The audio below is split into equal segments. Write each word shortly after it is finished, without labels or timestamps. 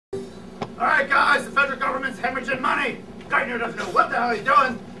All right, guys, the federal government's hemorrhaging money. Geithner doesn't know what the hell he's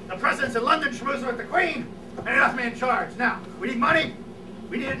doing. The president's in London schmoozing with the Queen, and he left me in charge. Now, we need money.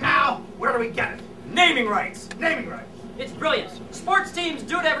 We need it now. Where do we get it? Naming rights. Naming rights. It's brilliant. Sports teams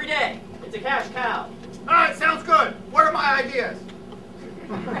do it every day. It's a cash cow. All right, sounds good. What are my ideas?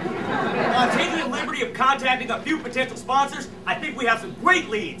 Taking the liberty of contacting a few potential sponsors, I think we have some great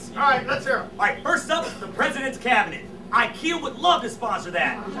leads. All right, let's hear them. All right, first up, the President's Cabinet. IKEA would love to sponsor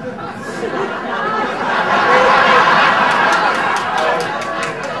that.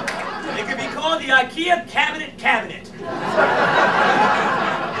 It could be called the IKEA Cabinet.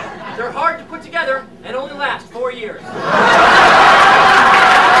 They're hard to put together and only last 4 years.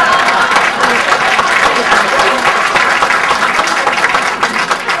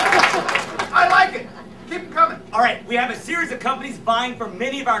 I like it. Keep them coming. All right, we have a series of companies vying for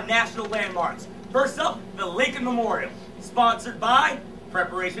many of our national landmarks. First up, the Lincoln Memorial, sponsored by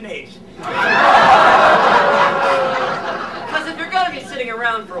Preparation H. Because if you're going to be sitting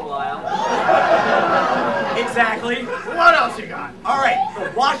around for a while. Exactly. What else you got? All right,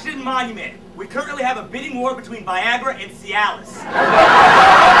 the Washington Monument. We currently have a bidding war between Viagra and Cialis.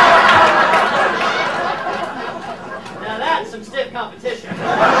 Now that's some stiff competition.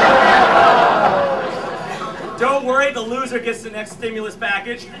 Don't worry, the loser gets the next stimulus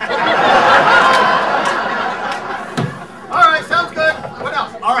package. All right, sounds good. What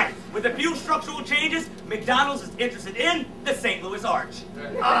else? All right, with a few structural changes, McDonald's is interested in the St. Louis Arch.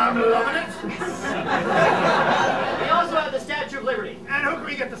 I'm loving it. We also have the Statue of Liberty. And who can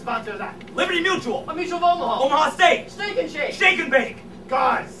we get to sponsor that? Liberty Mutual. A Mutual of Omaha. Omaha Steak. Steak and Shake. Shake and Bake.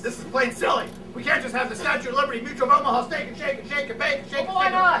 Guys, this is plain silly. We can't just have the Statue of Liberty, Mutual of Omaha, Steak and Shake and Shake and Bake and Shake and Well, why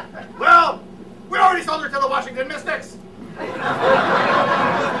Shake. not? Well, we already sold her to the Washington Mystics.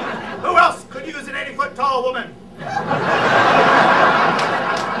 Who else could use an 80-foot-tall woman? As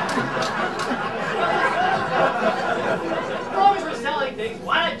long as we're selling things,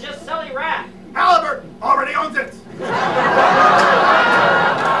 why not just sell Iraq? Halliburton already owns it.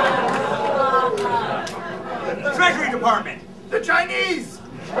 Treasury Department. The Chinese.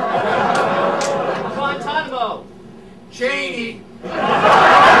 Guantanamo. Cheney.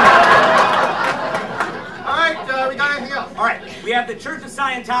 All right, we got anything else? All right, we have the Church of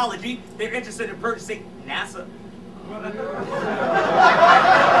Scientology. They're interested in purchasing NASA.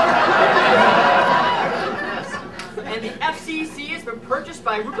 And the FCC has been purchased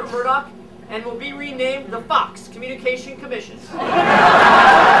by Rupert Murdoch and will be renamed the Fox Communication Commission. So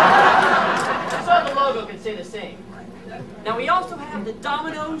the logo can stay the same. Now we also have the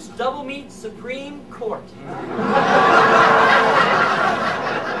Domino's Double Meat Supreme Court.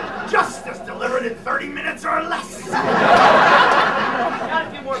 Justice delivered in 30 minutes or less. Got a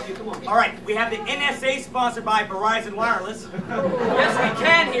few more of you, come on. All right, we have the NSA sponsored by Verizon Wireless. Yes, we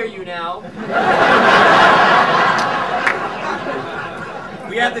can hear you now.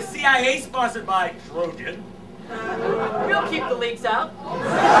 We have the CIA sponsored by Trojan. We'll keep the leaks out.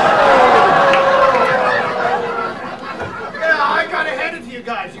 Yeah, I gotta hand it to you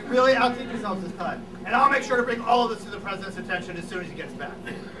guys. You really outdid yourselves this time. And I'll make sure to bring all of this to the president's attention as soon as he gets back.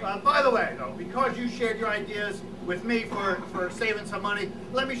 By the way, though, because you shared your ideas with me for saving some money,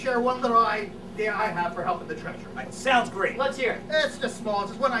 let me share one little idea I have for helping the treasurer. Right, sounds great. Let's hear it. It's just small.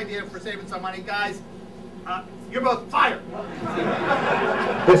 It's just one idea for saving some money. Guys, you're both fired.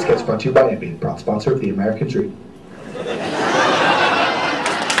 This gets brought to you by Emmy, proud sponsor of the American Dream.